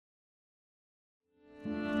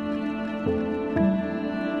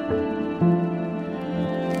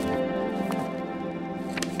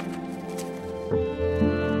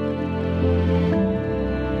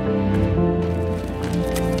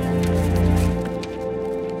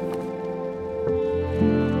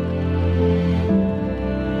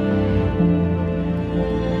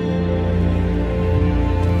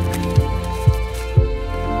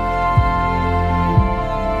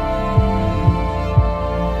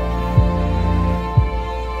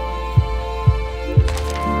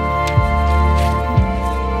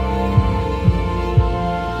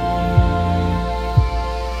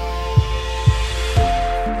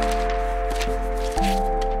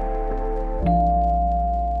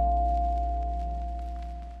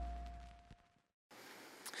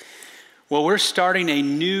Well, we're starting a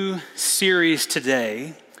new series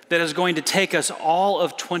today that is going to take us all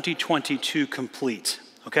of 2022 complete.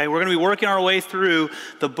 Okay, we're going to be working our way through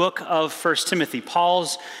the book of 1 Timothy,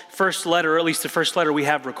 Paul's first letter, or at least the first letter we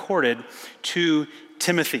have recorded to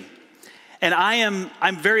Timothy. And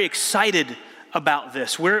I'm very excited about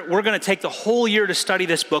this. We're going to take the whole year to study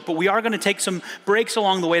this book, but we are going to take some breaks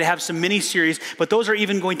along the way to have some mini-series, but those are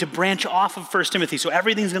even going to branch off of 1 Timothy. So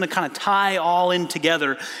everything's going to kind of tie all in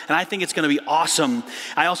together, and I think it's going to be awesome.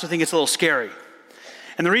 I also think it's a little scary.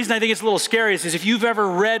 And the reason I think it's a little scary is if you've ever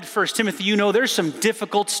read 1 Timothy, you know there's some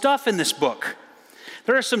difficult stuff in this book.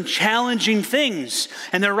 There are some challenging things,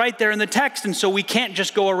 and they're right there in the text, and so we can't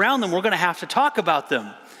just go around them. We're going to have to talk about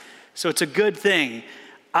them. So it's a good thing.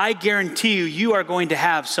 I guarantee you are going to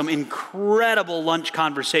have some incredible lunch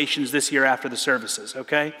conversations this year after the services,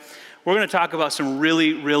 okay? We're going to talk about some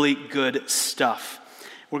really, really good stuff.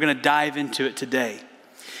 We're going to dive into it today.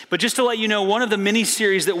 But just to let you know, one of the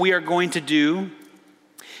mini-series that we are going to do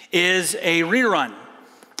is a rerun.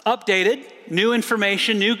 Updated, new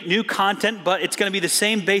information, new content, but it's going to be the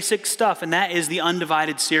same basic stuff, and that is the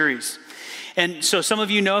Undivided series. And so some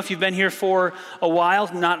of you know, if you've been here for a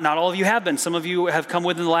while, not all of you have been. Some of you have come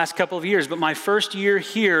within the last couple of years. But my first year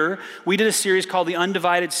here, we did a series called the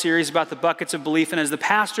Undivided series about the buckets of belief. And as the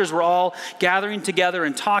pastors were all gathering together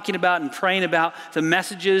and talking about and praying about the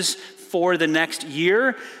messages for the next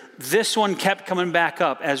year, this one kept coming back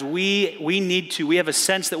up as we have a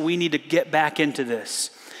sense that we need to get back into this.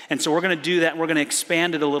 And so we're going to do that, and we're going to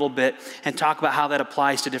expand it a little bit and talk about how that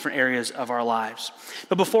applies to different areas of our lives.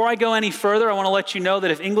 But before I go any further, I want to let you know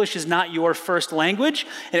that if English is not your first language,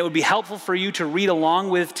 and it would be helpful for you to read along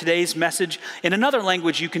with today's message in another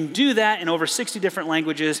language, you can do that in over 60 different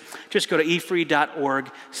languages. Just go to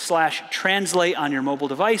efree.org/translate on your mobile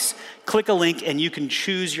device, click a link, and you can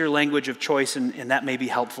choose your language of choice, and that may be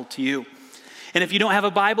helpful to you. And if you don't have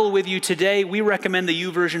a Bible with you today, we recommend the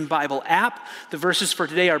YouVersion Bible app. The verses for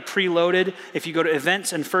today are preloaded. If you go to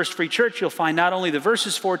Events and First Free Church, you'll find not only the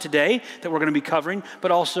verses for today that we're going to be covering, but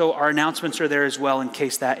also our announcements are there as well in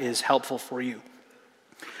case that is helpful for you.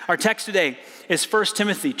 Our text today is 1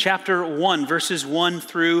 Timothy chapter 1, verses 1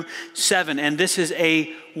 through 7. And this is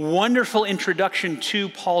a wonderful introduction to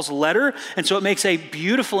Paul's letter. And so it makes a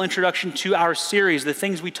beautiful introduction to our series. The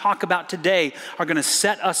things we talk about today are going to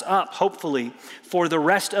set us up, hopefully, for the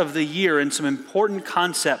rest of the year and some important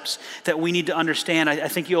concepts that we need to understand. I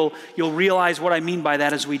think you'll realize what I mean by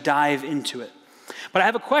that as we dive into it. But I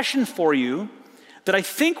have a question for you that I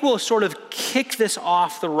think will sort of kick this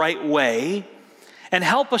off the right way and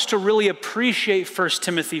help us to really appreciate 1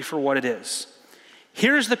 Timothy for what it is.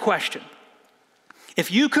 Here's the question.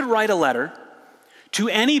 If you could write a letter to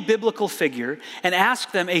any biblical figure and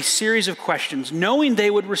ask them a series of questions, knowing they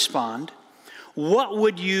would respond, what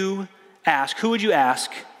would you ask? Who would you ask,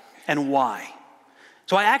 and why?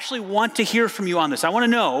 So I actually want to hear from you on this. I want to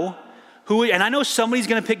know who, and I know somebody's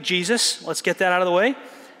going to pick Jesus. Let's get that out of the way.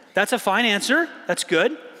 That's a fine answer. That's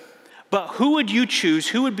good. But who would you choose?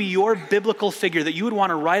 Who would be your biblical figure that you would want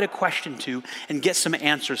to write a question to and get some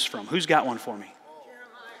answers from? Who's got one for me? Jeremiah.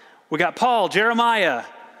 We got Paul, Jeremiah.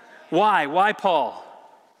 Why? Why Paul?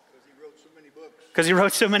 Because he wrote so many books. Because he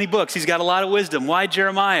wrote so many books. He's got a lot of wisdom. Why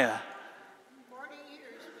Jeremiah? 40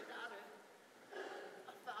 years without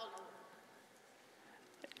a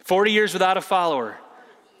follower. 40 years without a follower.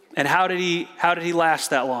 And how did he last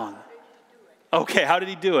that long? Okay, how did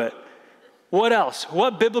he do it? What else?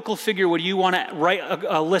 What biblical figure would you want to write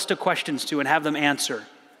a list of questions to and have them answer?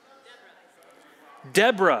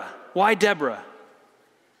 Deborah. Why Deborah?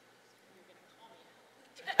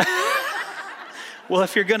 Well,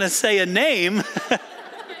 if you're going to say a name.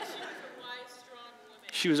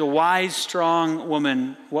 She was a wise, strong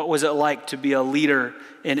woman. What was it like to be a leader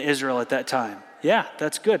in Israel at that time? Yeah,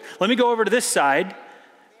 that's good. Let me go over to this side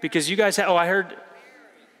because you guys I heard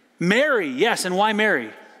Mary. Yes, and why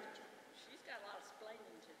Mary?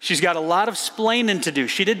 She's got a lot of splaining to do.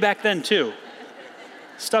 She did back then too.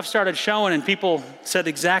 Stuff started showing and people said the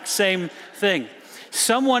exact same thing.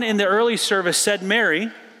 Someone in the early service said Mary,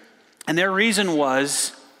 and their reason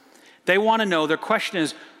was they want to know, their question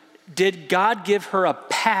is, did God give her a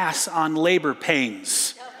pass on labor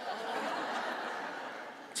pains?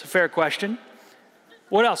 It's a fair question.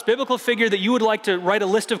 What else? Biblical figure that you would like to write a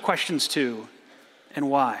list of questions to, and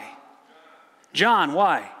why? John,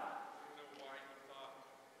 why?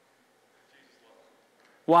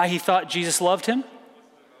 Why he thought Jesus loved him?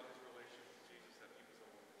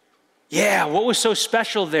 Yeah, what was so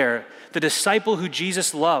special there? The disciple who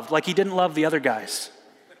Jesus loved, like he didn't love the other guys.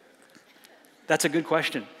 That's a good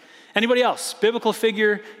question. Anybody else? Biblical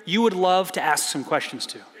figure you would love to ask some questions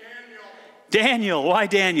to? Daniel. Why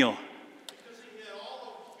Daniel? Because he had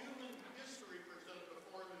all of human history presented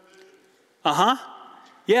before him in visions. Uh-huh.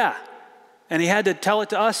 Yeah. And he had to tell it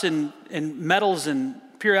to us in metals and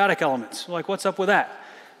periodic elements. Like, what's up with that?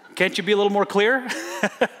 Can't you be a little more clear?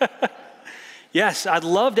 Yes, I'd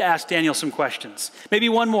love to ask Daniel some questions. Maybe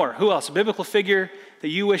one more. Who else? A biblical figure that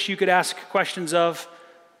you wish you could ask questions of?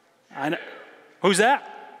 I know. Who's that?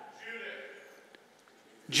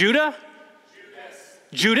 Judah?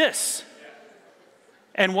 Judas.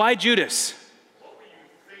 And why Judas? What were you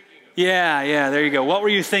thinking of? Yeah, there you go. What were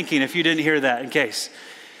you thinking if you didn't hear that in case?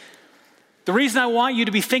 The reason I want you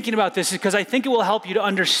to be thinking about this is because I think it will help you to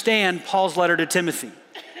understand Paul's letter to Timothy.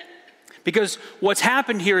 Because what's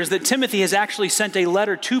happened here is that Timothy has actually sent a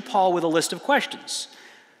letter to Paul with a list of questions,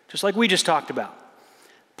 just like we just talked about.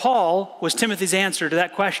 Paul was Timothy's answer to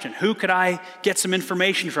that question. Who could I get some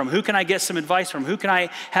information from? Who can I get some advice from? Who can I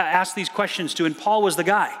ask these questions to? And Paul was the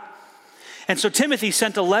guy. And so Timothy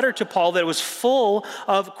sent a letter to Paul that was full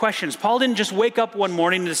of questions. Paul didn't just wake up one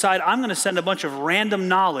morning and decide, I'm going to send a bunch of random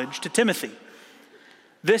knowledge to Timothy.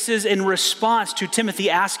 This is in response to Timothy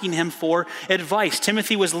asking him for advice.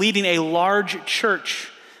 Timothy was leading a large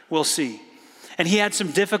church, we'll see. And he had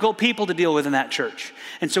some difficult people to deal with in that church.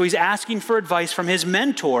 And so he's asking for advice from his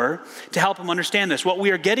mentor to help him understand this. What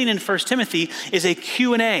we are getting in 1 Timothy is a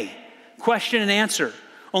Q&A, question and answer.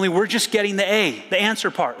 Only we're just getting the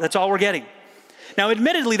answer part. That's all we're getting. Now,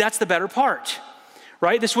 admittedly, that's the better part,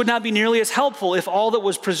 right? This would not be nearly as helpful if all that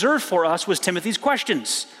was preserved for us was Timothy's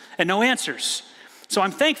questions and no answers. So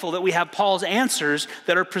I'm thankful that we have Paul's answers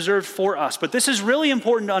that are preserved for us. But this is really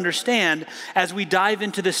important to understand as we dive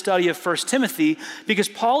into this study of 1 Timothy, because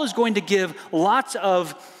Paul is going to give lots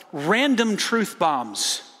of random truth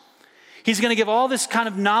bombs. He's going to give all this kind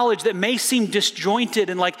of knowledge that may seem disjointed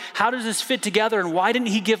and like, how does this fit together and why didn't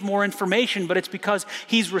he give more information? But it's because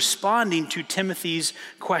he's responding to Timothy's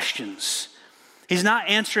questions. He's not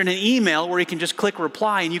answering an email where he can just click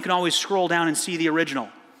reply and you can always scroll down and see the original.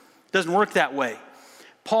 It doesn't work that way.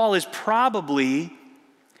 Paul is probably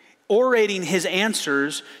orating his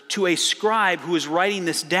answers to a scribe who is writing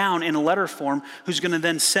this down in a letter form, who's going to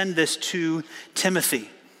then send this to Timothy.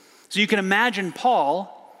 So you can imagine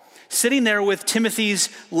Paul sitting there with Timothy's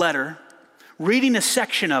letter, reading a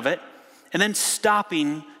section of it, and then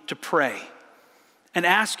stopping to pray and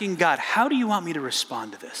asking God, how do you want me to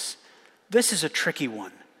respond to this? This is a tricky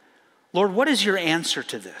one. Lord, what is your answer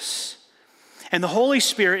to this? And the Holy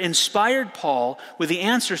Spirit inspired Paul with the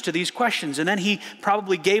answers to these questions. And then he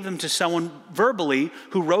probably gave them to someone verbally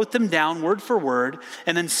who wrote them down word for word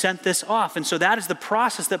and then sent this off. And so that is the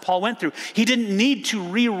process that Paul went through. He didn't need to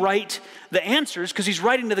rewrite the answers because he's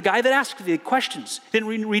writing to the guy that asked the questions. He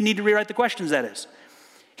didn't need to rewrite the questions, that is.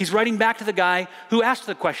 He's writing back to the guy who asked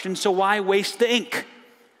the questions, so why waste the ink?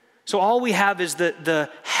 So all we have is the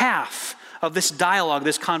half of this dialogue,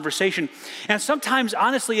 this conversation. And sometimes,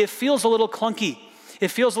 honestly, it feels a little clunky. It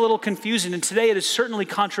feels a little confusing. And today it is certainly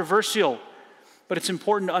controversial. But it's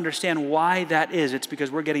important to understand why that is. It's because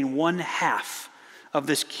we're getting one half of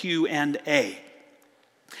this Q&A.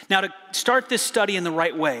 Now, to start this study in the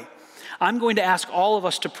right way, I'm going to ask all of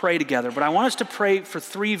us to pray together. But I want us to pray for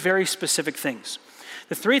three very specific things.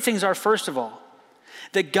 The three things are, first of all,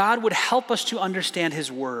 that God would help us to understand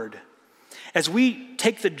his word. As we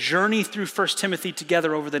take the journey through 1 Timothy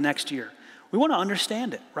together over the next year, we want to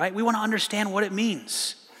understand it, right? We want to understand what it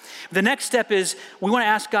means. The next step is we want to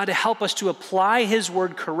ask God to help us to apply his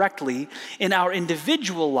word correctly in our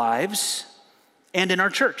individual lives and in our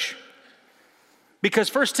church.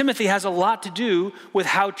 Because 1 Timothy has a lot to do with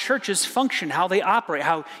how churches function, how they operate,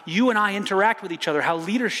 how you and I interact with each other, how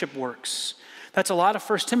leadership works. That's a lot of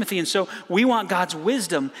 1 Timothy. And so we want God's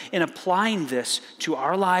wisdom in applying this to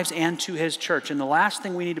our lives and to his church. And the last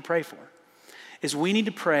thing we need to pray for is we need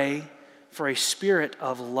to pray for a spirit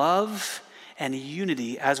of love and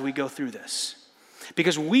unity as we go through this.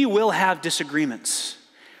 Because we will have disagreements.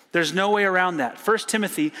 There's no way around that. 1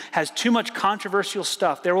 Timothy has too much controversial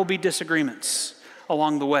stuff. There will be disagreements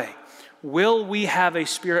along the way. Will we have a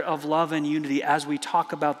spirit of love and unity as we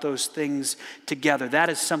talk about those things together? That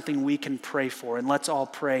is something we can pray for. And let's all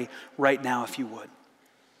pray right now, if you would.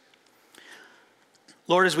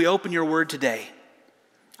 Lord, as we open your word today,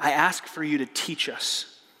 I ask for you to teach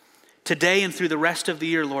us. Today and through the rest of the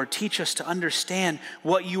year, Lord, teach us to understand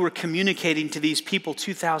what you were communicating to these people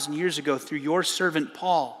 2,000 years ago through your servant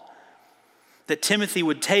Paul. That Timothy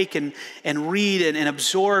would take and read and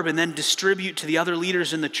absorb and then distribute to the other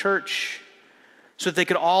leaders in the church so that they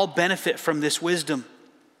could all benefit from this wisdom.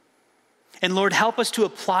 And Lord, help us to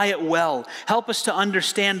apply it well. Help us to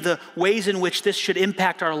understand the ways in which this should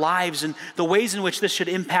impact our lives and the ways in which this should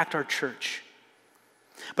impact our church.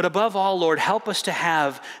 But above all, Lord, help us to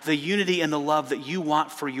have the unity and the love that you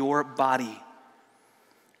want for your body.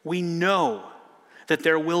 We know that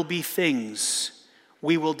there will be things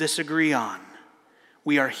we will disagree on.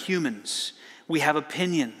 We are humans. We have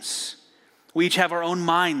opinions. We each have our own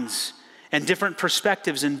minds and different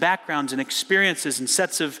perspectives and backgrounds and experiences and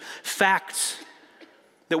sets of facts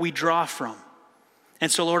that we draw from. And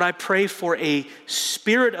so, Lord, I pray for a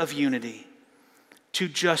spirit of unity to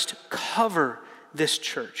just cover this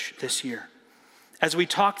church this year. As we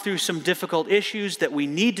talk through some difficult issues that we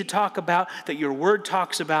need to talk about, that your word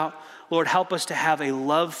talks about, Lord, help us to have a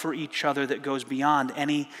love for each other that goes beyond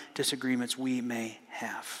any disagreements we may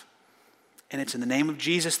have. And it's in the name of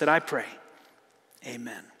Jesus that I pray.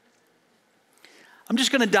 Amen. I'm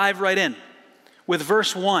just going to dive right in with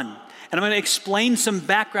verse 1. And I'm going to explain some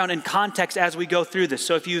background and context as we go through this.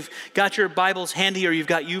 So if you've got your Bibles handy or you've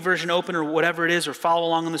got YouVersion open or whatever it is, or follow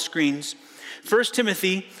along on the screens, 1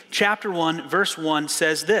 Timothy chapter 1, verse 1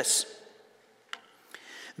 says this.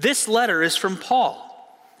 This letter is from Paul,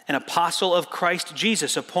 an apostle of Christ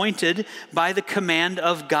Jesus, appointed by the command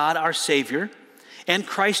of God our Savior, and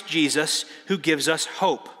Christ Jesus, who gives us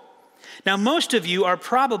hope. Now, most of you are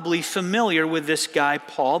probably familiar with this guy,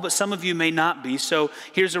 Paul, but some of you may not be, so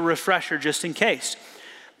here's a refresher just in case.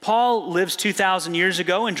 Paul lives 2,000 years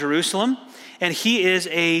ago in Jerusalem, and he is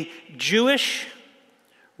a Jewish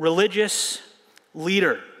religious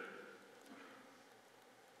leader.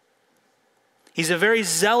 He's a very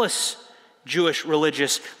zealous Jewish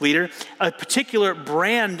religious leader. A particular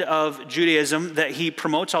brand of Judaism that he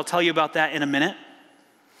promotes, I'll tell you about that in a minute.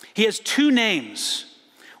 He has two names.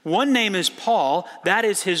 One name is Paul, that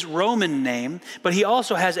is his Roman name, but he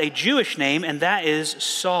also has a Jewish name, and that is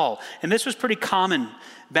Saul. And this was pretty common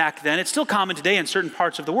back then. It's still common today in certain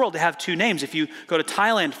parts of the world to have two names. If you go to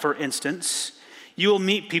Thailand, for instance, you will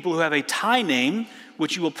meet people who have a Thai name,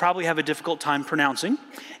 which you will probably have a difficult time pronouncing,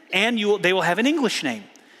 and they will have an English name.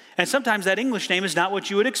 And sometimes that English name is not what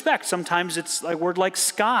you would expect. Sometimes it's a word like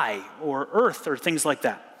sky or earth or things like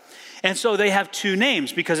that. And so they have two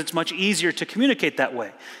names because it's much easier to communicate that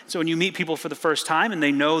way. So when you meet people for the first time and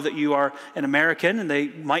they know that you are an American and they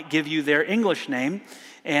might give you their English name,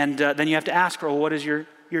 and then you have to ask, well, what is your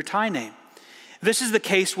Thai name? This is the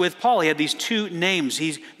case with Paul. He had these two names.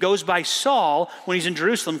 He goes by Saul when he's in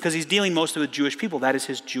Jerusalem because he's dealing mostly with Jewish people. That is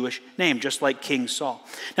his Jewish name, just like King Saul.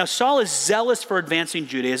 Now, Saul is zealous for advancing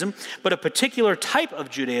Judaism, but a particular type of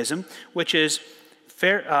Judaism, which is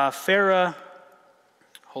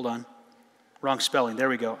hold on. Wrong spelling. There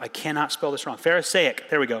we go. I cannot spell this wrong. Pharisaic.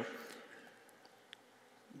 There we go.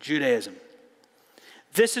 Judaism.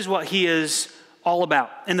 This is what he is all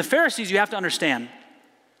about. And the Pharisees, you have to understand,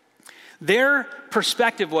 their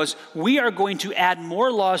perspective was, we are going to add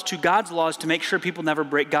more laws to God's laws to make sure people never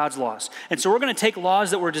break God's laws. And so we're going to take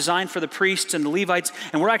laws that were designed for the priests and the Levites,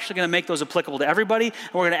 and we're actually going to make those applicable to everybody,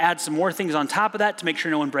 and we're going to add some more things on top of that to make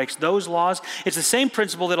sure no one breaks those laws. It's the same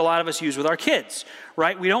principle that a lot of us use with our kids,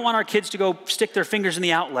 right? We don't want our kids to go stick their fingers in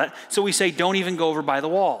the outlet, so we say, don't even go over by the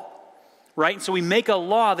wall. Right? And so we make a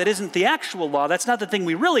law that isn't the actual law. That's not the thing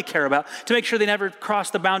we really care about, to make sure they never cross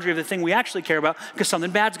the boundary of the thing we actually care about, because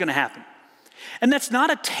something bad's going to happen. And that's not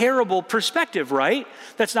a terrible perspective, right?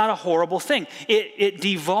 That's not a horrible thing. It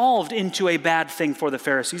devolved into a bad thing for the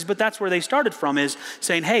Pharisees, but that's where they started from, is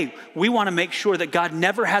saying, hey, we want to make sure that God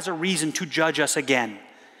never has a reason to judge us again.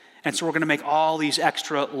 And so we're going to make all these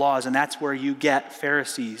extra laws, and that's where you get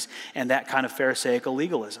Pharisees and that kind of Pharisaical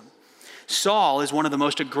legalism. Saul is one of the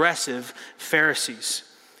most aggressive Pharisees.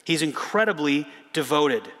 He's incredibly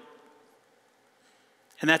devoted.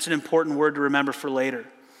 And that's an important word to remember for later.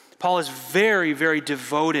 Paul is very, very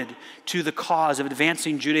devoted to the cause of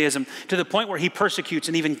advancing Judaism, to the point where he persecutes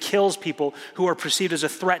and even kills people who are perceived as a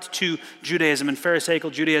threat to Judaism and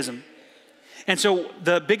Pharisaical Judaism. And so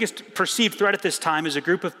the biggest perceived threat at this time is a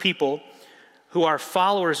group of people who are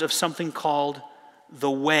followers of something called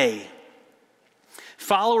the Way.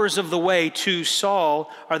 Followers of the Way to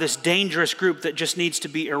Saul are this dangerous group that just needs to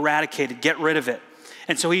be eradicated, get rid of it.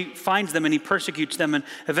 And so he finds them and he persecutes them, and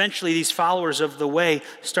eventually these followers of the Way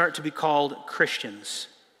start to be called Christians.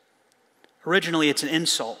 Originally, it's an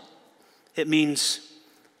insult. It means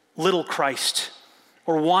little Christ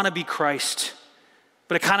or wannabe Christ,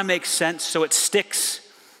 but it kind of makes sense, so it sticks,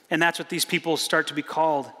 and that's what these people start to be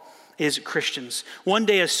called, is Christians. One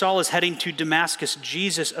day as Saul is heading to Damascus,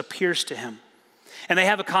 Jesus appears to him, and they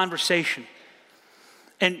have a conversation.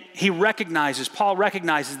 And Paul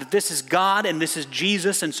recognizes that this is God and this is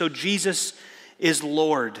Jesus, and so Jesus is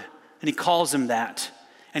Lord. and he calls him that,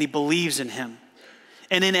 and he believes in him.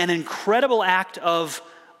 And in an incredible act of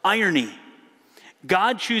irony,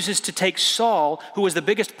 God chooses to take Saul, who was the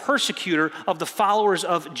biggest persecutor of the followers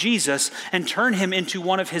of Jesus, and turn him into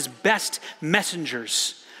one of his best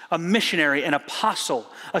messengers, a missionary, an apostle,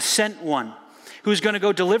 a sent one, who's going to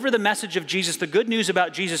go deliver the message of Jesus, the good news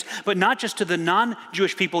about Jesus, but not just to the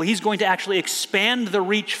non-Jewish people. He's going to actually expand the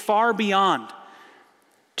reach far beyond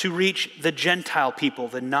to reach the Gentile people,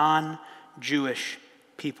 the non-Jewish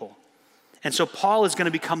people. And so Paul is going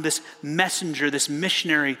to become this messenger, this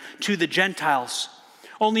missionary to the Gentiles.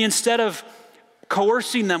 Only instead of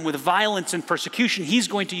coercing them with violence and persecution, he's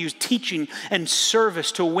going to use teaching and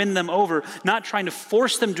service to win them over, not trying to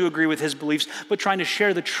force them to agree with his beliefs, but trying to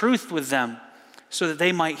share the truth with them so that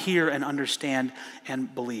they might hear and understand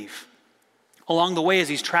and believe. Along the way, as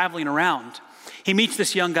he's traveling around, he meets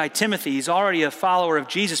this young guy, Timothy. He's already a follower of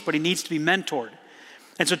Jesus, but he needs to be mentored.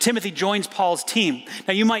 And so Timothy joins Paul's team.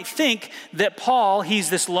 Now you might think that Paul, he's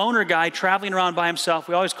this loner guy traveling around by himself.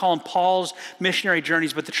 We always call him Paul's missionary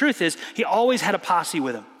journeys, but the truth is he always had a posse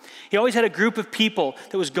with him. He always had a group of people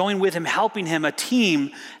that was going with him, helping him, a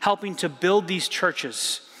team helping to build these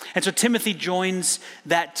churches. And so Timothy joins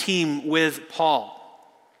that team with Paul.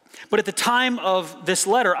 But at the time of this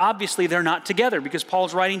letter, obviously they're not together because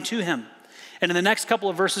Paul's writing to him. And in the next couple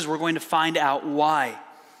of verses, we're going to find out why.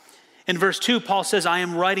 In verse 2, Paul says, I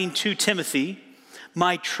am writing to Timothy,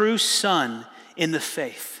 my true son in the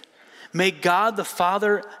faith. May God the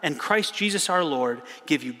Father and Christ Jesus our Lord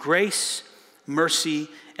give you grace, mercy,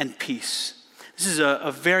 and peace. This is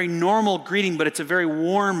a very normal greeting, but it's a very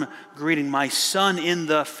warm greeting, my son in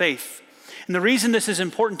the faith. And the reason this is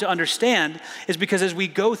important to understand is because as we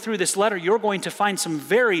go through this letter, you're going to find some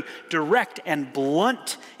very direct and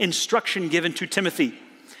blunt instruction given to Timothy.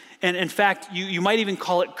 And in fact, you might even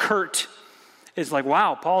call it curt. It's like,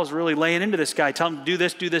 wow, Paul's really laying into this guy. Tell him to do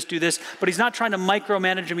this, do this, do this. But he's not trying to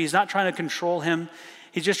micromanage him. He's not trying to control him.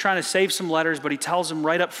 He's just trying to save some letters, but he tells him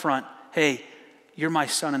right up front, hey, you're my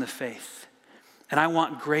son in the faith. And I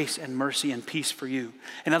want grace and mercy and peace for you.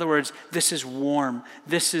 In other words, this is warm.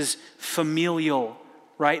 This is familial,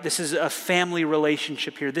 right? This is a family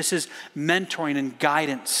relationship here. This is mentoring and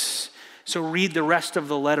guidance. So read the rest of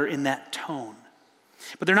the letter in that tone.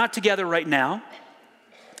 But they're not together right now,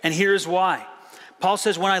 and here's why. Paul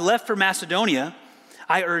says, when I left for Macedonia,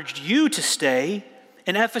 I urged you to stay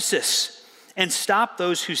in Ephesus and stop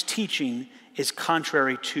those whose teaching is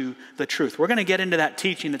contrary to the truth. We're going to get into that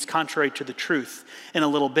teaching that's contrary to the truth in a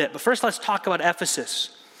little bit. But first, let's talk about Ephesus,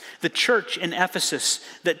 the church in Ephesus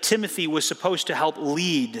that Timothy was supposed to help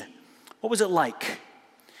lead. What was it like?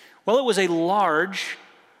 Well, it was a large,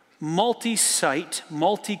 multi-site,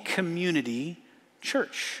 multi-community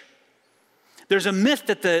church. There's a myth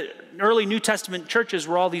that the early New Testament churches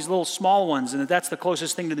were all these little small ones and that that's the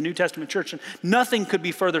closest thing to the New Testament church. And nothing could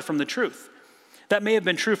be further from the truth. That may have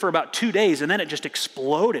been true for about 2 days and then it just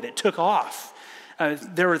exploded. It took off.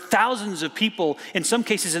 There were thousands of people, in some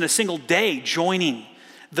cases in a single day, joining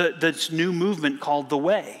this new movement called The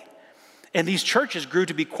Way. And these churches grew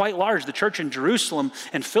to be quite large. The church in Jerusalem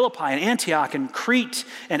and Philippi and Antioch and Crete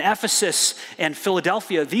and Ephesus and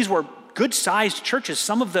Philadelphia, these were good-sized churches,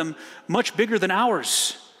 some of them much bigger than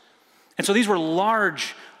ours. And so these were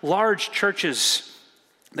large, large churches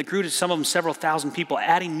that grew to some of them several thousand people,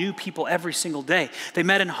 adding new people every single day. They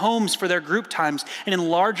met in homes for their group times and in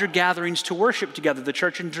larger gatherings to worship together. The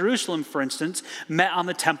church in Jerusalem, for instance, met on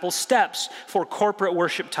the temple steps for corporate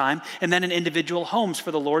worship time and then in individual homes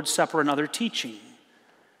for the Lord's Supper and other teaching.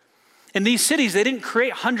 In these cities, they didn't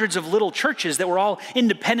create hundreds of little churches that were all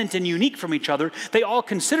independent and unique from each other. They all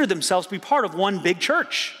considered themselves to be part of one big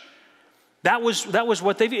church. That was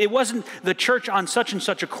what they viewed. It wasn't the church on such and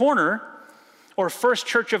such a corner or First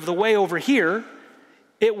Church of the Way over here.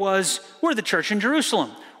 It was, we're the church in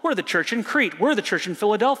Jerusalem. We're the church in Crete. We're the church in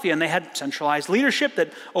Philadelphia. And they had centralized leadership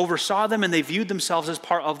that oversaw them and they viewed themselves as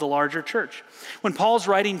part of the larger church. When Paul's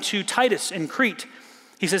writing to Titus in Crete,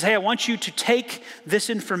 he says, hey, I want you to take this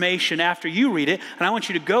information after you read it, and I want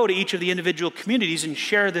you to go to each of the individual communities and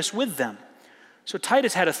share this with them. So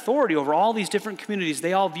Titus had authority over all these different communities.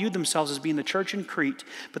 They all viewed themselves as being the church in Crete,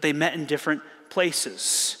 but they met in different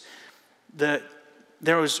places. There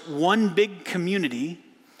was one big community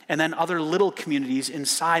and then other little communities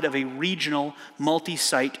inside of a regional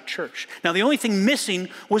multi-site church. Now, the only thing missing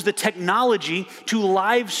was the technology to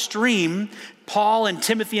live stream Paul and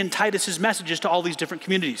Timothy and Titus's messages to all these different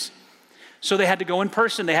communities. So they had to go in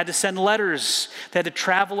person. They had to send letters. They had to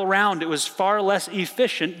travel around. It was far less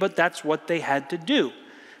efficient, but that's what they had to do.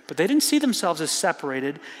 But they didn't see themselves as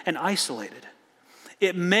separated and isolated.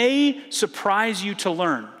 It may surprise you to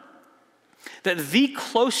learn that the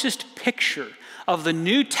closest picture of the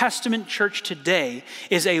New Testament church today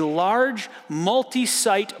is a large,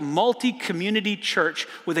 multi-site, multi-community church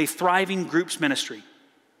with a thriving groups ministry.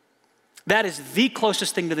 That is the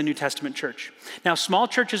closest thing to the New Testament church. Now, small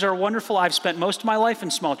churches are wonderful. I've spent most of my life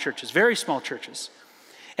in small churches, very small churches.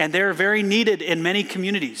 And they're very needed in many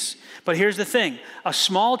communities. But here's the thing, a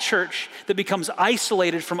small church that becomes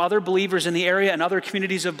isolated from other believers in the area and other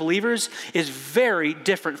communities of believers is very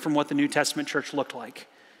different from what the New Testament church looked like.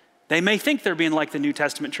 They may think they're being like the New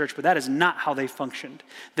Testament church, but that is not how they functioned.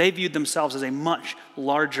 They viewed themselves as a much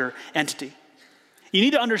larger entity. You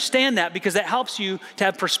need to understand that because that helps you to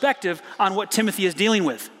have perspective on what Timothy is dealing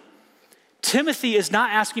with. Timothy is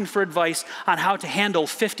not asking for advice on how to handle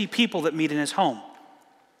 50 people that meet in his home.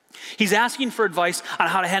 He's asking for advice on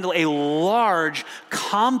how to handle a large,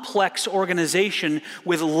 complex organization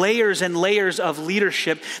with layers and layers of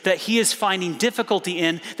leadership that he is finding difficulty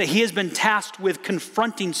in, that he has been tasked with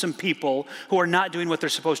confronting some people who are not doing what they're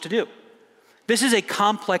supposed to do. This is a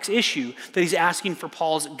complex issue that he's asking for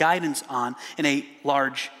Paul's guidance on in a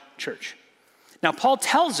large church. Now, Paul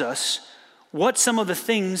tells us what some of the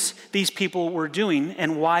things these people were doing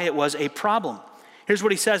and why it was a problem. Here's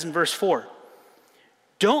what he says in verse 4.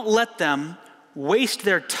 Don't let them waste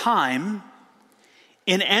their time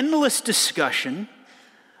in endless discussion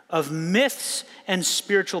of myths and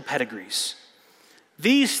spiritual pedigrees.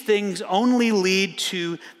 These things only lead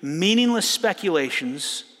to meaningless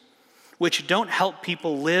speculations which don't help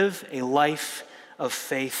people live a life of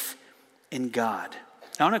faith in God.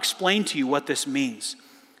 I want to explain to you what this means.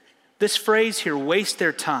 This phrase here, waste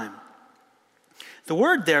their time. The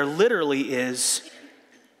word there literally is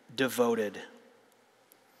devoted.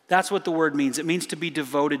 That's what the word means. It means to be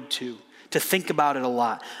devoted to think about it a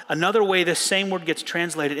lot. Another way this same word gets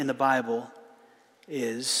translated in the Bible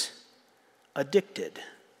is addicted.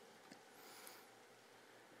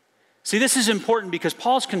 See, this is important because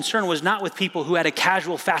Paul's concern was not with people who had a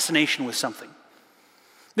casual fascination with something.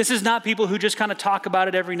 This is not people who just kind of talk about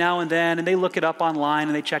it every now and then and they look it up online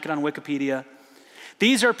and they check it on Wikipedia.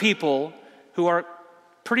 These are people who are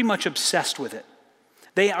pretty much obsessed with it.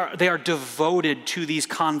 They are devoted to these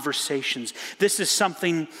conversations. This is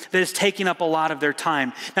something that is taking up a lot of their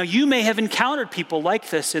time. Now, you may have encountered people like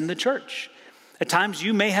this in the church. At times,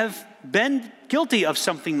 you may have been guilty of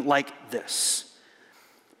something like this.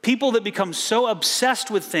 People that become so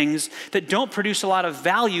obsessed with things that don't produce a lot of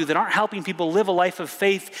value, that aren't helping people live a life of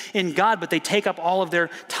faith in God, but they take up all of their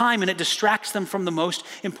time and it distracts them from the most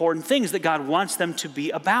important things that God wants them to be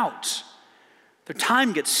about. Their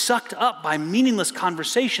time gets sucked up by meaningless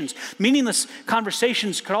conversations. Meaningless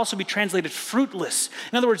conversations could also be translated fruitless.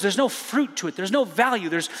 In other words, there's no fruit to it. There's no value.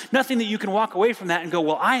 There's nothing that you can walk away from that and go,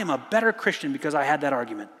 well, I am a better Christian because I had that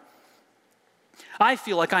argument. I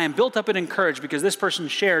feel like I am built up and encouraged because this person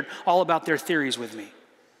shared all about their theories with me.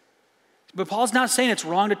 But Paul's not saying it's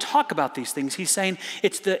wrong to talk about these things. He's saying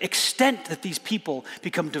it's the extent that these people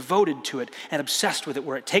become devoted to it and obsessed with it,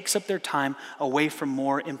 where it takes up their time away from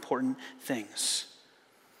more important things.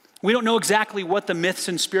 We don't know exactly what the myths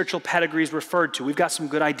and spiritual pedigrees referred to. We've got some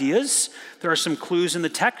good ideas. There are some clues in the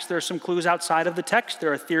text. There are some clues outside of the text.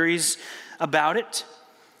 There are theories about it.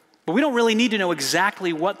 But we don't really need to know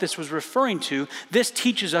exactly what this was referring to. This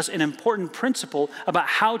teaches us an important principle about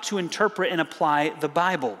how to interpret and apply the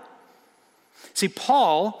Bible. See,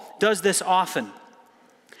 Paul does this often.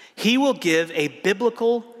 He will give a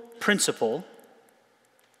biblical principle,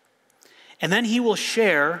 and then he will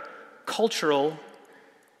share cultural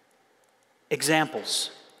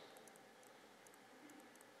examples.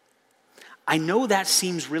 I know that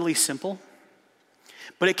seems really simple,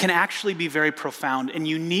 but it can actually be very profound, and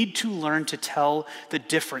you need to learn to tell the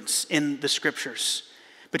difference in the scriptures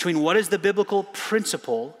between what is the biblical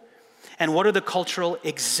principle and what are the cultural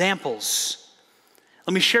examples.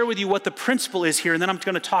 Let me share with you what the principle is here, and then I'm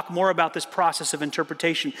going to talk more about this process of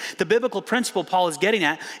interpretation. The biblical principle Paul is getting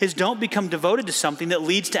at is don't become devoted to something that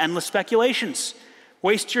leads to endless speculations.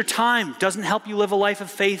 Waste your time. Doesn't help you live a life of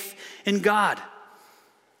faith in God.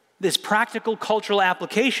 This practical cultural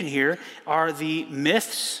application here are the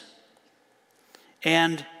myths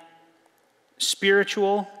and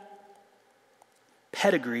spiritual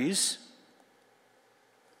pedigrees,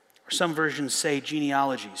 or some versions say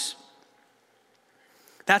genealogies.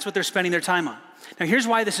 That's what they're spending their time on. Now, here's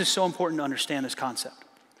why this is so important to understand this concept.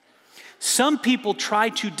 Some people try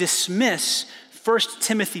to dismiss 1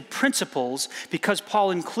 Timothy principles because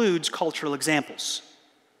Paul includes cultural examples.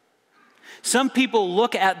 Some people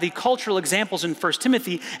look at the cultural examples in 1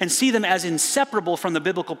 Timothy and see them as inseparable from the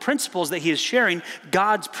biblical principles that he is sharing,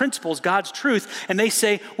 God's principles, God's truth, and they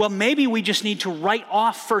say, well, maybe we just need to write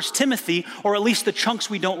off 1 Timothy, or at least the chunks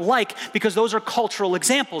we don't like, because those are cultural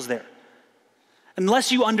examples there.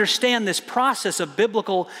 Unless you understand this process of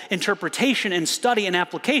biblical interpretation and study and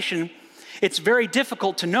application, it's very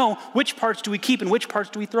difficult to know which parts do we keep and which parts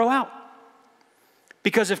do we throw out.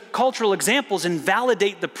 Because if cultural examples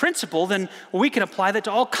invalidate the principle, then we can apply that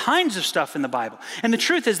to all kinds of stuff in the Bible. And the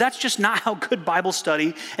truth is, that's just not how good Bible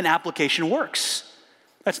study and application works.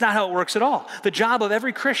 That's not how it works at all. The job of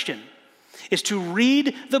every Christian is to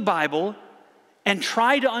read the Bible and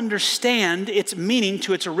try to understand its meaning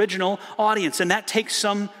to its original audience. And that takes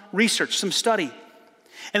some research, some study.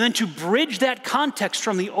 And then to bridge that context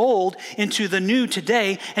from the old into the new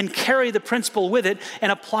today and carry the principle with it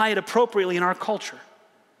and apply it appropriately in our culture.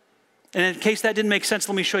 And in case that didn't make sense,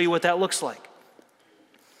 let me show you what that looks like.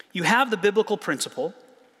 You have the biblical principle,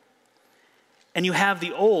 and you have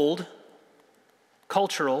the old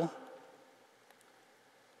cultural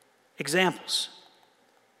examples.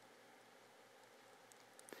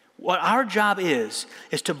 What our job is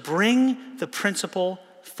to bring the principle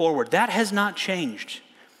forward. That has not changed.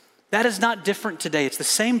 That is not different today. It's the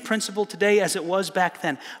same principle today as it was back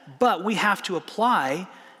then. But we have to apply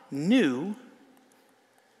new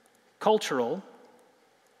cultural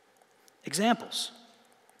examples.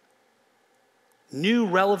 New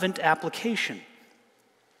relevant application.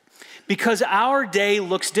 Because our day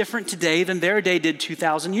looks different today than their day did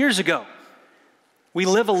 2,000 years ago. We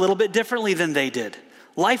live a little bit differently than they did.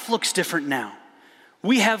 Life looks different now.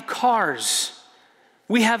 We have cars.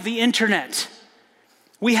 We have the internet.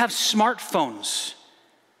 We have smartphones.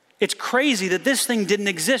 It's crazy that this thing didn't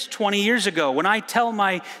exist 20 years ago. When I tell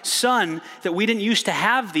my son that we didn't used to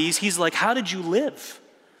have these, he's like, how did you live?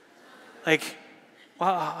 Like,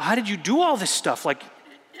 well, how did you do all this stuff? Like,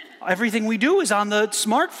 everything we do is on the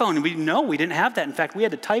smartphone. We didn't have that. In fact, we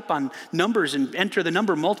had to type on numbers and enter the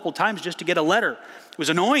number multiple times just to get a letter. It was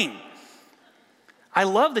annoying. I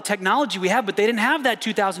love the technology we have, but they didn't have that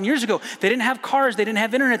 2,000 years ago. They didn't have cars, they didn't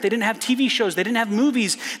have internet, they didn't have TV shows, they didn't have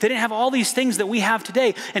movies, they didn't have all these things that we have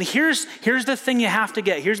today. And here's the thing you have to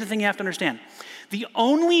get, here's the thing you have to understand. The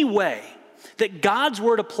only way that God's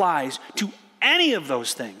word applies to any of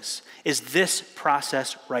those things is this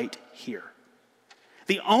process right here.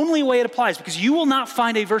 The only way it applies, because you will not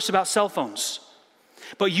find a verse about cell phones,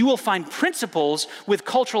 but you will find principles with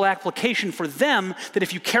cultural application for them that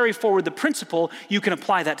if you carry forward the principle, you can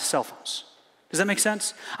apply that to cell phones. Does that make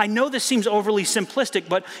sense? I know this seems overly simplistic,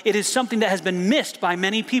 but it is something that has been missed by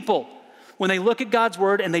many people. When they look at God's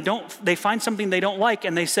word and they find something they don't like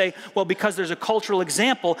and they say, well, because there's a cultural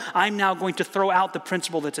example, I'm now going to throw out the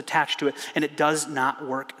principle that's attached to it. And it does not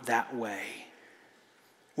work that way.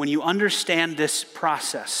 When you understand this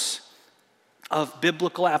process of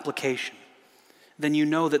biblical application, then you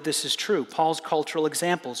know that this is true. Paul's cultural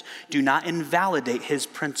examples do not invalidate his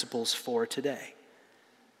principles for today.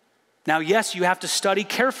 Now, yes, you have to study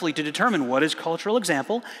carefully to determine what is cultural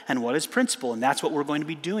example and what is principle, and that's what we're going to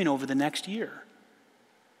be doing over the next year.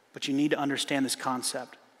 But you need to understand this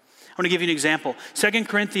concept. I want to give you an example. 2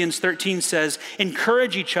 Corinthians 13 says,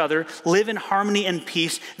 encourage each other, live in harmony and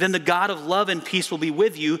peace, then the God of love and peace will be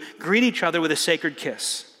with you. Greet each other with a sacred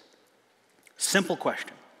kiss. Simple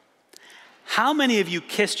question. How many of you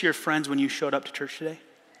kissed your friends when you showed up to church today?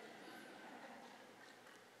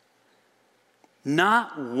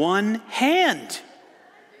 Not one hand.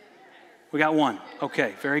 We got one.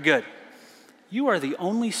 Okay, very good. You are the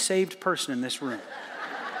only saved person in this room.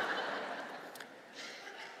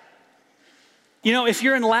 You know, if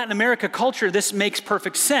you're in Latin America culture, this makes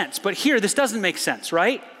perfect sense. But here, this doesn't make sense,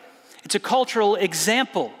 right? It's a cultural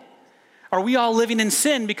example. Are we all living in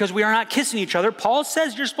sin because we are not kissing each other? Paul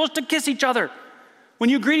says you're supposed to kiss each other. When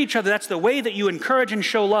you greet each other, that's the way that you encourage and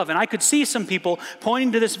show love. And I could see some people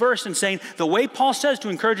pointing to this verse and saying, the way Paul says to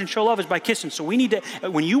encourage and show love is by kissing. So we need to,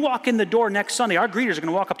 when you walk in the door next Sunday, our greeters are going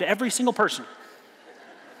to walk up to every single person.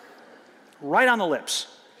 Right on the lips.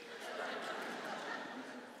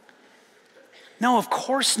 No, of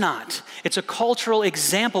course not. It's a cultural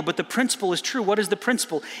example, but the principle is true. What is the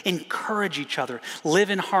principle? Encourage each other. Live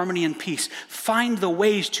in harmony and peace. Find the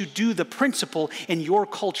ways to do the principle in your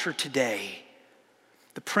culture today.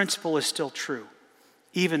 The principle is still true,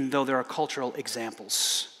 even though there are cultural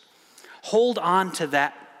examples. Hold on to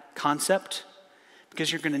that concept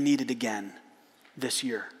because you're going to need it again this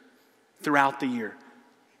year, throughout the year.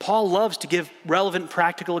 Paul loves to give relevant,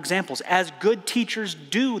 practical examples. As good teachers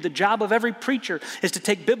do, the job of every preacher is to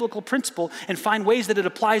take biblical principle and find ways that it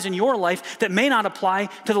applies in your life that may not apply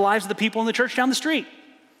to the lives of the people in the church down the street.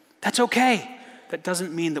 That's okay. That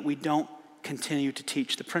doesn't mean that we don't continue to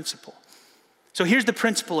teach the principle. So here's the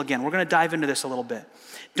principle again. We're going to dive into this a little bit.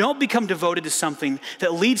 Don't become devoted to something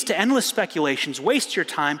that leads to endless speculations, wastes your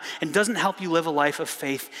time, and doesn't help you live a life of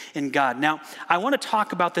faith in God. Now, I want to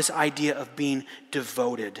talk about this idea of being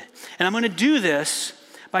devoted. And I'm going to do this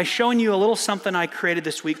by showing you a little something I created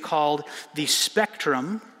this week called the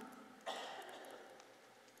spectrum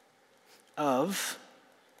of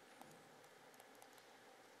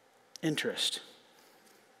interest.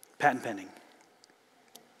 Patent pending.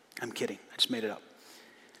 I'm kidding. I just made it up.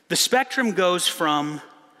 The spectrum goes from,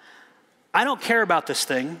 I don't care about this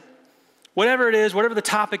thing, whatever it is, whatever the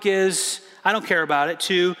topic is, I don't care about it,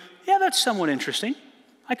 to, yeah, that's somewhat interesting.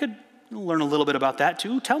 I could learn a little bit about that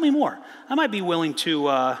too. Tell me more. I might be willing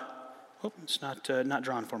to, it's not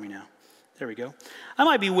drawn for me now. There we go. I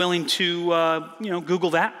might be willing to,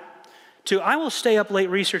 Google that. To, I will stay up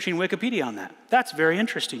late researching Wikipedia on that. That's very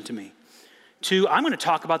interesting to me. To, I'm going to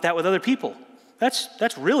talk about that with other people.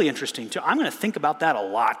 That's really interesting too. I'm going to think about that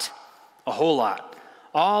a whole lot.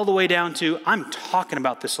 All the way down to, I'm talking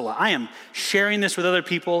about this a lot. I am sharing this with other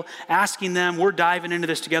people, asking them, we're diving into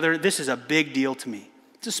this together. This is a big deal to me.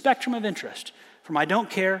 It's a spectrum of interest. From I don't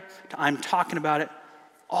care to I'm talking about it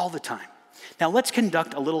all the time. Now let's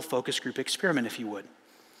conduct a little focus group experiment, if you would.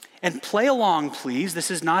 And play along, please. This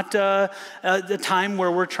is not the time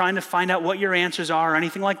where we're trying to find out what your answers are or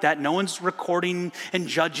anything like that. No one's recording and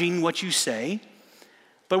judging what you say.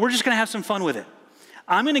 But we're just going to have some fun with it.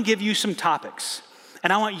 I'm going to give you some topics.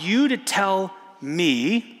 And I want you to tell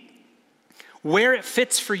me where it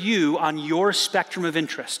fits for you on your spectrum of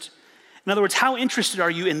interest. In other words, how interested are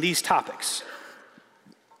you in these topics?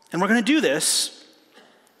 And we're going to do this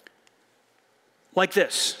like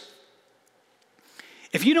this.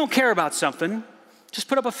 If you don't care about something, just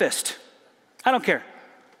put up a fist. I don't care.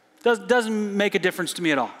 Doesn't make a difference to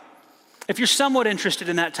me at all. If you're somewhat interested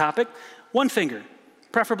in that topic, one finger,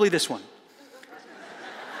 preferably this one.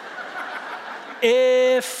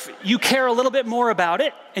 If you care a little bit more about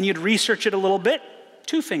it and you'd research it a little bit,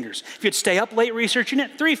 2 fingers. If you'd stay up late researching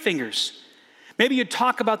it, 3 fingers. Maybe you'd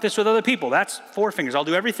talk about this with other people. That's 4 fingers. I'll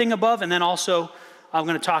do everything above and then also I'm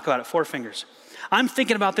going to talk about it, 4 fingers. I'm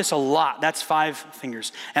thinking about this a lot. That's 5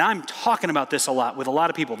 fingers. And I'm talking about this a lot with a lot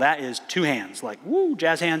of people. That is 2 hands. Like, woo,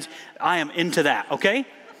 jazz hands. I am into that, okay?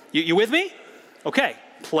 You with me? Okay,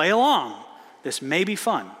 play along. This may be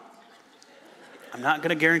fun. I'm not going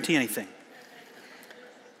to guarantee anything.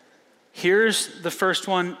 Here's the first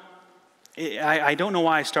one. I don't know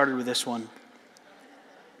why I started with this one.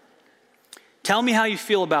 Tell me how you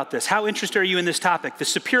feel about this. How interested are you in this topic? The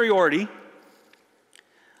superiority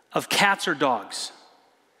of cats or dogs?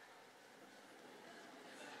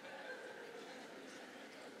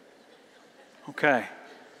 Okay.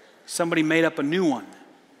 Somebody made up a new one.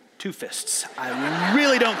 2 fists. I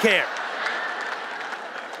really don't care.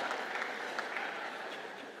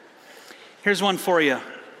 Here's one for you.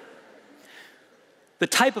 The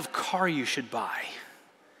type of car you should buy.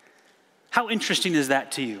 How interesting is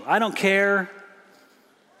that to you? I don't care.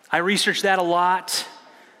 I research that a lot.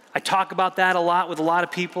 I talk about that a lot with a lot of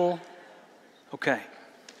people. Okay.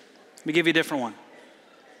 Let me give you a different one.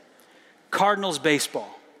 Cardinals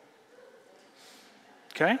baseball.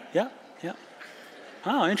 Okay? Yeah.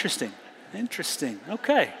 Oh, interesting.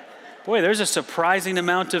 Okay. Boy, there's a surprising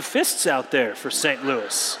amount of fists out there for St.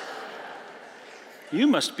 Louis. You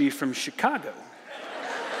must be from Chicago.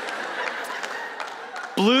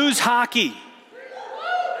 Blues hockey.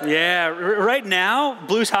 Yeah, right now,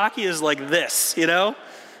 blues hockey is like this, you know?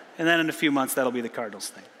 And then in a few months, that'll be the Cardinals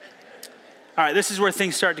thing. All right, this is where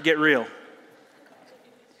things start to get real.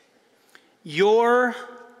 Your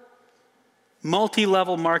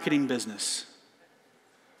multi-level marketing business.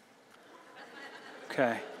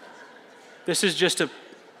 Okay. This is just a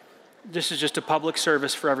public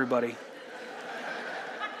service for everybody.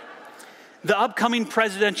 The upcoming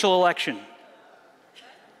presidential election.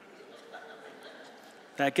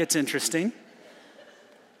 That gets interesting.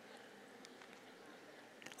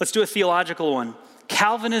 Let's do a theological one.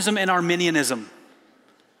 Calvinism and Arminianism.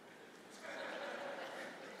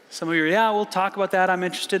 Some of you are, yeah, we'll talk about that. I'm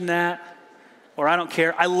interested in that. Or I don't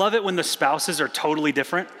care. I love it when the spouses are totally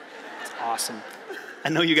different. It's awesome. I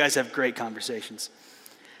know you guys have great conversations.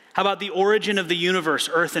 How about the origin of the universe,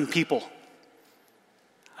 earth and people?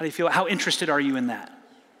 How do you feel? How interested are you in that?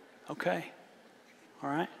 Okay. All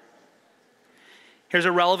right. Here's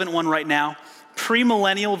a relevant one right now.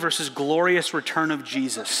 premillennial versus glorious return of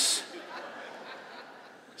Jesus.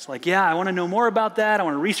 It's like, yeah, I want to know more about that. I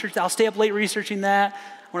want to research that. I'll stay up late researching that.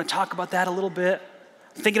 I want to talk about that a little bit.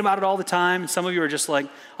 I'm thinking about it all the time. Some of you are just like,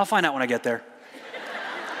 I'll find out when I get there.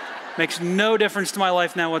 Makes no difference to my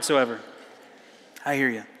life now whatsoever. I hear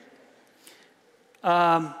you.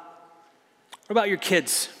 What about your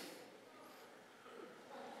kids?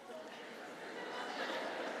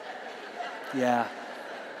 Yeah.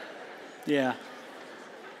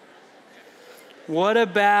 What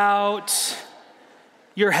about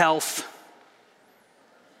your health?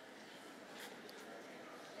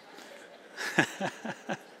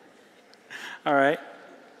 All right.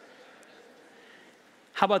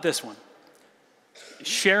 How about this one?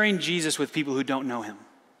 Sharing Jesus with people who don't know him.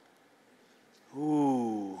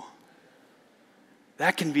 Ooh.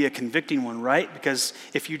 That can be a convicting one, right? Because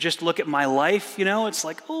if you just look at my life, it's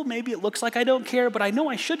like, oh, maybe it looks like I don't care, but I know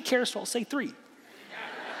I should care, so I'll say 3.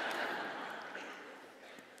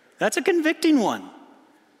 That's a convicting one,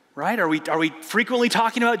 right? Are we frequently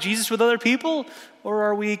talking about Jesus with other people, or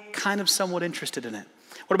are we kind of somewhat interested in it?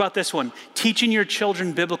 What about this one? Teaching your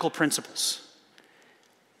children biblical principles.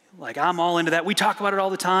 Like, I'm all into that. We talk about it all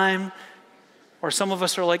the time. Or some of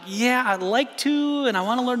us are like, yeah, I'd like to, and I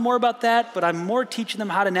want to learn more about that, but I'm more teaching them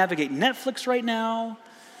how to navigate Netflix right now.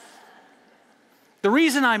 The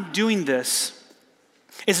reason I'm doing this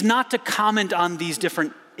is not to comment on these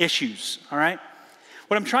different issues, all right?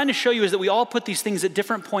 What I'm trying to show you is that we all put these things at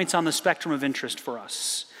different points on the spectrum of interest for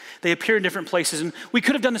us. They appear in different places, and we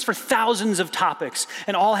could have done this for thousands of topics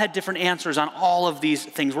and all had different answers on all of these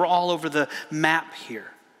things. We're all over the map here.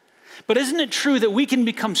 But isn't it true that we can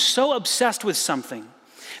become so obsessed with something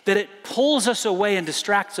that it pulls us away and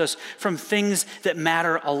distracts us from things that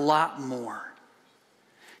matter a lot more?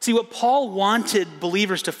 See, what Paul wanted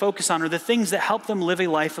believers to focus on are the things that help them live a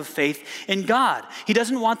life of faith in God. He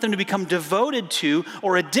doesn't want them to become devoted to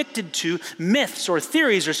or addicted to myths or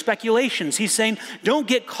theories or speculations. He's saying, don't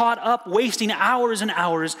get caught up wasting hours and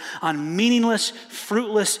hours on meaningless,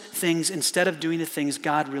 fruitless things instead of doing the things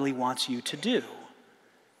God really wants you to do.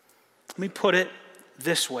 Let me put it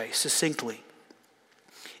this way, succinctly.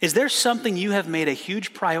 Is there something you have made a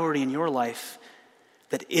huge priority in your life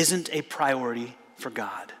that isn't a priority for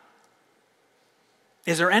God?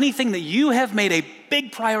 Is there anything that you have made a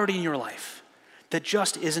big priority in your life that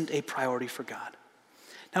just isn't a priority for God?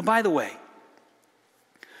 Now, by the way,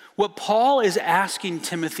 what Paul is asking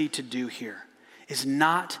Timothy to do here is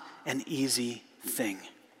not an easy thing.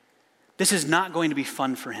 This is not going to be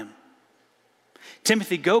fun for him.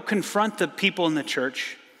 Timothy, go confront the people in the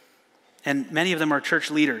church, and many of them are church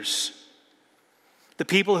leaders. The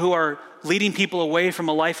people who are leading people away from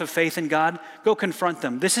a life of faith in God, go confront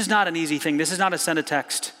them. This is not an easy thing. This is not a send a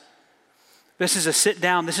text. This is a sit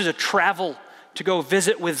down. This is a travel to go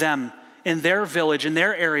visit with them in their village, in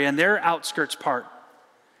their area, in their outskirts part.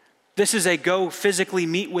 This is a go physically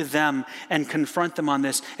meet with them and confront them on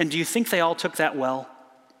this. And do you think they all took that well?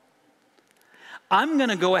 I'm going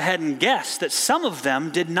to go ahead and guess that some of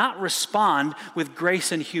them did not respond with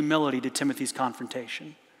grace and humility to Timothy's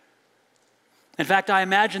confrontation. In fact, I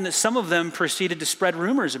imagine that some of them proceeded to spread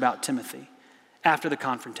rumors about Timothy after the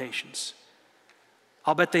confrontations.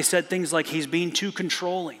 I'll bet they said things like, he's being too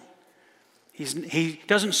controlling. He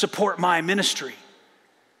doesn't support my ministry.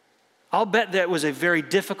 I'll bet that was a very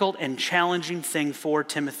difficult and challenging thing for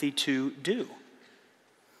Timothy to do.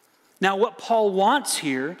 Now, what Paul wants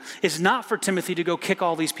here is not for Timothy to go kick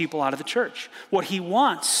all these people out of the church. What he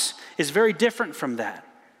wants is very different from that.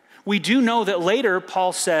 We do know that later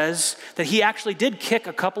Paul says that he actually did kick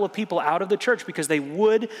a couple of people out of the church because they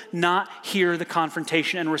would not hear the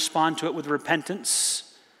confrontation and respond to it with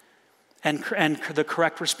repentance and the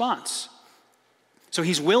correct response. So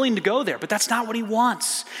he's willing to go there, but that's not what he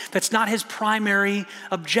wants. That's not his primary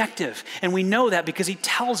objective. And we know that because he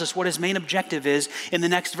tells us what his main objective is in the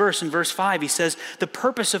next verse. In verse 5, he says, the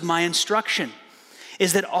purpose of my instruction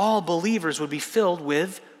is that all believers would be filled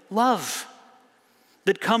with love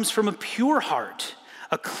that comes from a pure heart,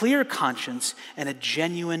 a clear conscience, and a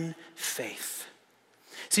genuine faith.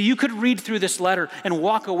 So you could read through this letter and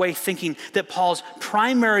walk away thinking that Paul's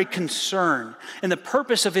primary concern and the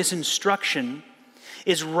purpose of his instruction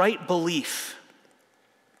is right belief.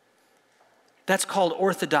 That's called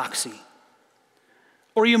orthodoxy.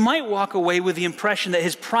 Or you might walk away with the impression that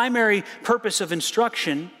his primary purpose of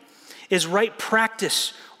instruction is right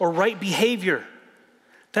practice or right behavior.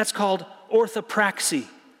 That's called orthopraxy,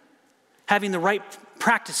 having the right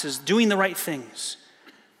practices, doing the right things.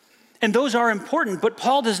 And those are important, but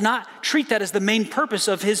Paul does not treat that as the main purpose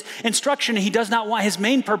of his instruction. He does not want his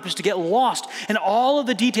main purpose to get lost in all of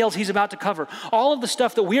the details he's about to cover. All of the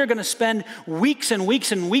stuff that we are going to spend weeks and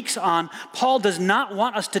weeks and weeks on, Paul does not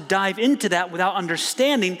want us to dive into that without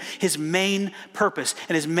understanding his main purpose.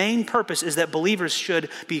 And his main purpose is that believers should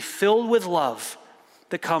be filled with love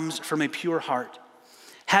that comes from a pure heart.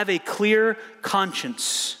 Have a clear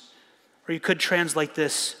conscience, or you could translate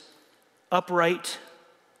this, upright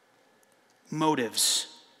motives.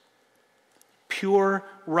 Pure,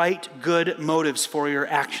 right, good motives for your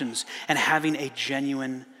actions, and having a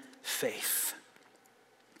genuine faith.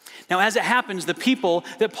 Now, as it happens, the people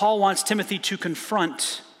that Paul wants Timothy to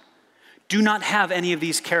confront do not have any of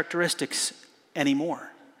these characteristics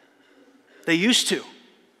anymore. They used to,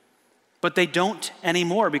 but they don't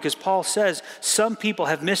anymore, because Paul says some people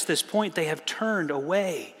have missed this point. They have turned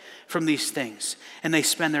away from these things, and they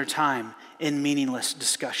spend their time in meaningless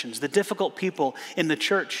discussions. The difficult people in the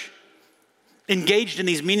church engaged in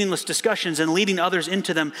these meaningless discussions and leading others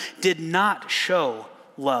into them did not show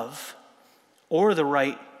love or the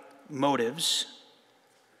right motives,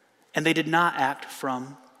 and they did not act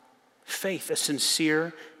from faith, a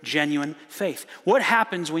sincere, genuine faith. What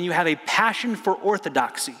happens when you have a passion for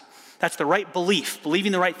orthodoxy? That's the right belief,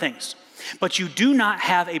 believing the right things, but you do not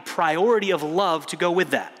have a priority of love to go with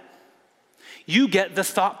that. You get the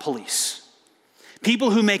thought police.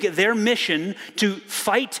 People who make it their mission to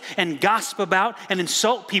fight and gossip about and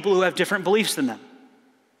insult people who have different beliefs than them.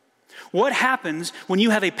 What happens when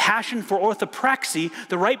you have a passion for orthopraxy,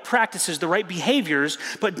 the right practices, the right behaviors,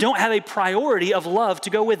 but don't have a priority of love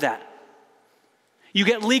to go with that? You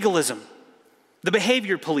get legalism, the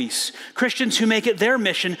behavior police, Christians who make it their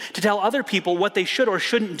mission to tell other people what they should or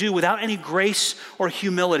shouldn't do without any grace or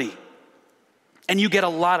humility. And you get a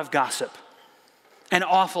lot of gossip, an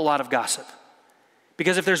awful lot of gossip.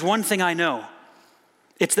 Because if there's one thing I know,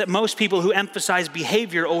 it's that most people who emphasize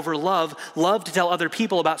behavior over love love to tell other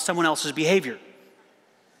people about someone else's behavior.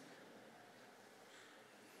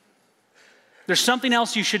 There's something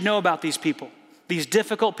else you should know about these people, these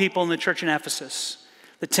difficult people in the church in Ephesus,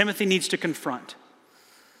 that Timothy needs to confront.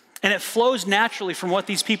 And it flows naturally from what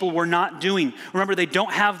these people were not doing. Remember, they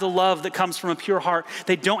don't have the love that comes from a pure heart.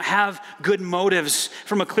 They don't have good motives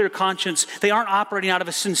from a clear conscience. They aren't operating out of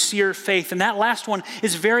a sincere faith. And that last one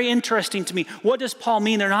is very interesting to me. What does Paul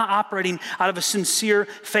mean they're not operating out of a sincere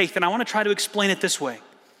faith? And I want to try to explain it this way.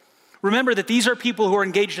 Remember that these are people who are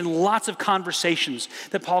engaged in lots of conversations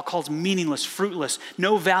that Paul calls meaningless, fruitless,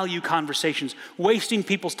 no value conversations, wasting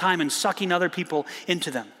people's time and sucking other people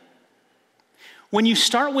into them. When you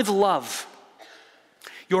start with love,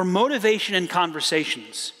 your motivation in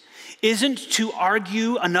conversations isn't to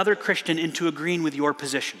argue another Christian into agreeing with your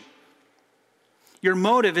position. Your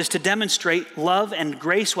motive is to demonstrate love and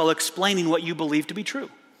grace while explaining what you believe to be true.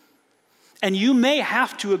 And you may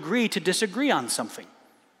have to agree to disagree on something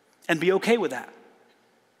and be okay with that.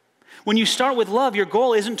 When you start with love, your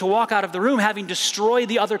goal isn't to walk out of the room having destroyed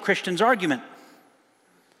the other Christian's argument.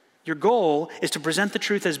 Your goal is to present the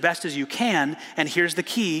truth as best as you can, and here's the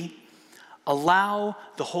key: allow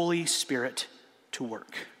the Holy Spirit to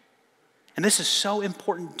work. And this is so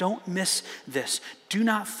important. Don't miss this. Do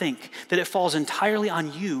not think that it falls entirely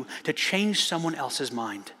on you to change someone else's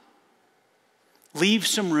mind. Leave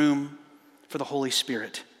some room for the Holy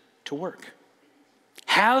Spirit to work.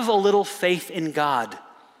 Have a little faith in God.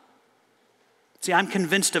 See, I'm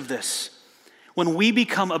convinced of this. When we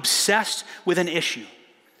become obsessed with an issue,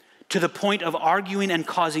 to the point of arguing and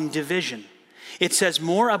causing division, it says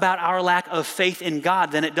more about our lack of faith in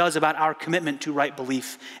God than it does about our commitment to right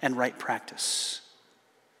belief and right practice.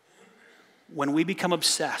 When we become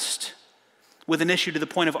obsessed with an issue to the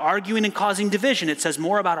point of arguing and causing division, it says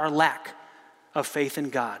more about our lack of faith in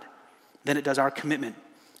God than it does our commitment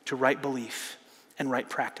to right belief and right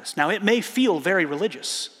practice. Now, it may feel very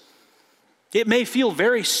religious. It may feel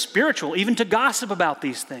very spiritual, even to gossip about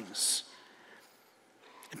these things.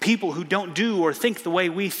 People who don't do or think the way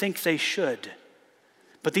we think they should.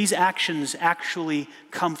 But these actions actually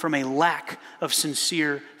come from a lack of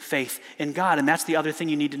sincere faith in God. And that's the other thing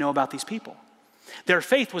you need to know about these people. Their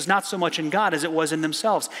faith was not so much in God as it was in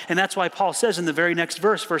themselves. And that's why Paul says in the very next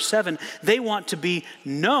verse, verse 7, they want to be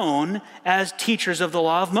known as teachers of the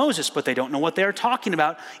law of Moses, but they don't know what they're talking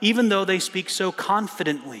about, even though they speak so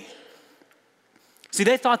confidently. See,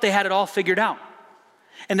 they thought they had it all figured out.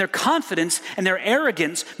 And their confidence and their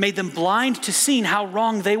arrogance made them blind to seeing how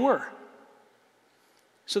wrong they were.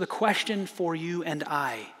 So the question for you and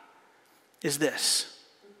I is this: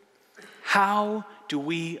 how do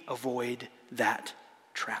we avoid that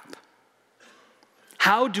trap?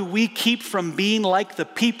 How do we keep from being like the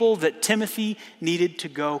people that Timothy needed to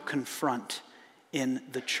go confront in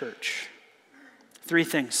the church? 3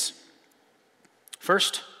 things.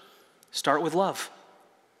 First, start with love.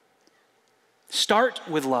 Start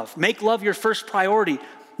with love. Make love your first priority,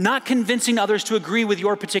 not convincing others to agree with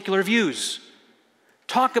your particular views.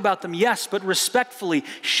 Talk about them, yes, but respectfully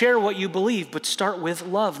share what you believe, but start with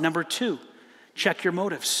love. Number 2, check your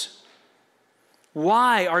motives.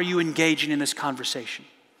 Why are you engaging in this conversation?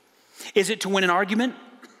 Is it to win an argument?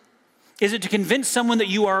 Is it to convince someone that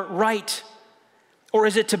you are right? Or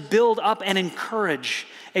is it to build up and encourage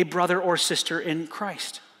a brother or sister in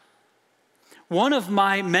Christ? One of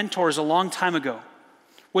my mentors a long time ago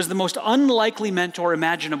was the most unlikely mentor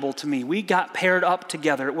imaginable to me. We got paired up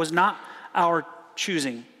together. It was not our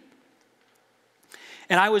choosing.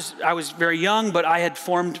 And I was very young, but I had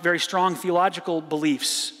formed very strong theological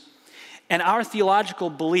beliefs. And our theological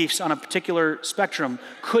beliefs on a particular spectrum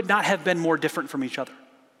could not have been more different from each other.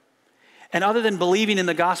 And other than believing in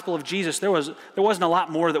the gospel of Jesus, there wasn't a lot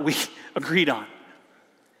more that we agreed on.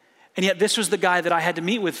 And yet this was the guy that I had to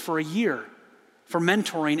meet with for a year for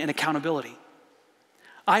mentoring and accountability.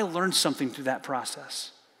 I learned something through that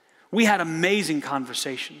process. We had amazing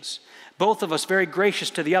conversations. Both of us very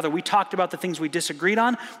gracious to the other. We talked about the things we disagreed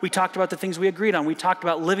on. We talked about the things we agreed on. We talked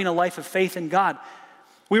about living a life of faith in God.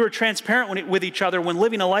 We were transparent with each other when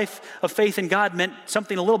living a life of faith in God meant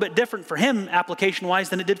something a little bit different for him application-wise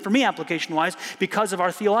than it did for me application-wise because of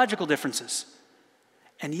our theological differences.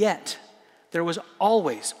 And yet, there was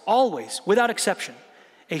always, without exception,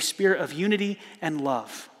 a spirit of unity and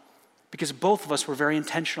love because both of us were very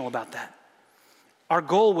intentional about that. Our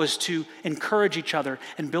goal was to encourage each other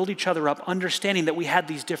and build each other up, understanding that we had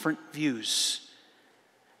these different views.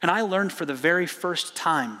 And I learned for the very first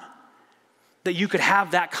time that you could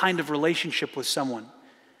have that kind of relationship with someone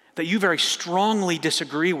that you very strongly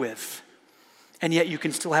disagree with, and yet you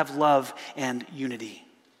can still have love and unity.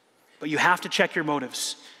 But you have to check your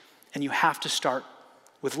motives, and you have to start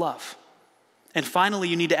with love. And finally,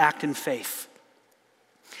 you need to act in faith.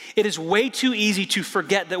 It is way too easy to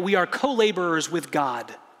forget that we are co-laborers with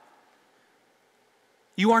God.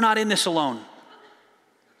 You are not in this alone.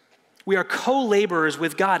 We are co-laborers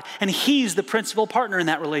with God, and He's the principal partner in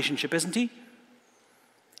that relationship, isn't He?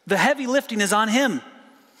 The heavy lifting is on Him.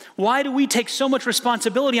 Why do we take so much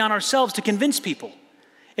responsibility on ourselves to convince people?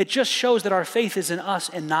 It just shows that our faith is in us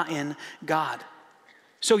and not in God.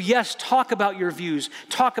 So yes, talk about your views,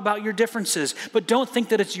 talk about your differences, but don't think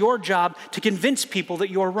that it's your job to convince people that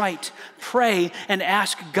you're right. Pray and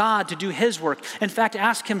ask God to do His work. In fact,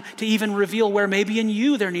 ask Him to even reveal where maybe in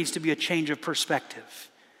you there needs to be a change of perspective.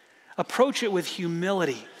 Approach it with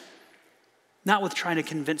humility, not with trying to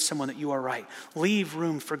convince someone that you are right. Leave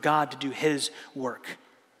room for God to do His work.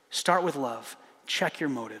 Start with love, check your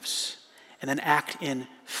motives, and then act in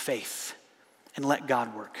faith and let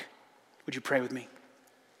God work. Would you pray with me?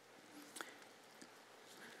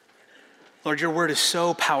 Lord, your word is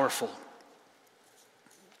so powerful,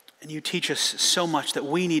 and you teach us so much that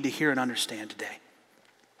we need to hear and understand today.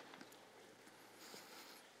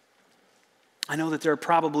 I know that there are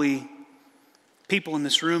probably people in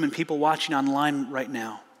this room and people watching online right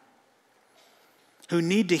now who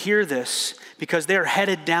need to hear this because they're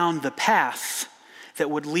headed down the path that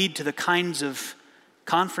would lead to the kinds of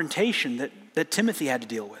confrontation that Timothy had to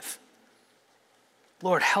deal with.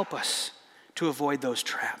 Lord, help us to avoid those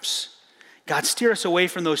traps. God, steer us away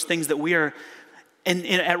from those things that we are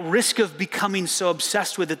at risk of becoming so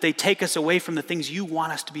obsessed with that they take us away from the things you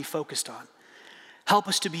want us to be focused on. Help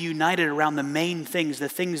us to be united around the main things, the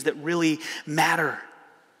things that really matter.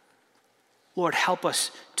 Lord, help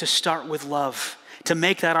us to start with love, to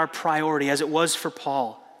make that our priority as it was for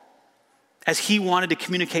Paul. As he wanted to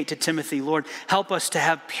communicate to Timothy, Lord, help us to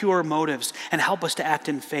have pure motives and help us to act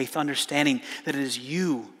in faith, understanding that it is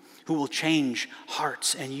you who will change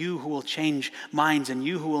hearts and you who will change minds and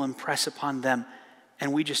you who will impress upon them.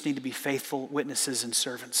 And we just need to be faithful witnesses and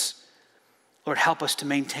servants. Lord, help us to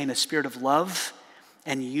maintain a spirit of love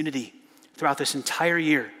and unity throughout this entire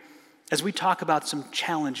year as we talk about some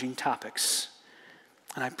challenging topics.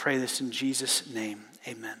 And I pray this in Jesus' name,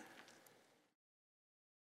 amen.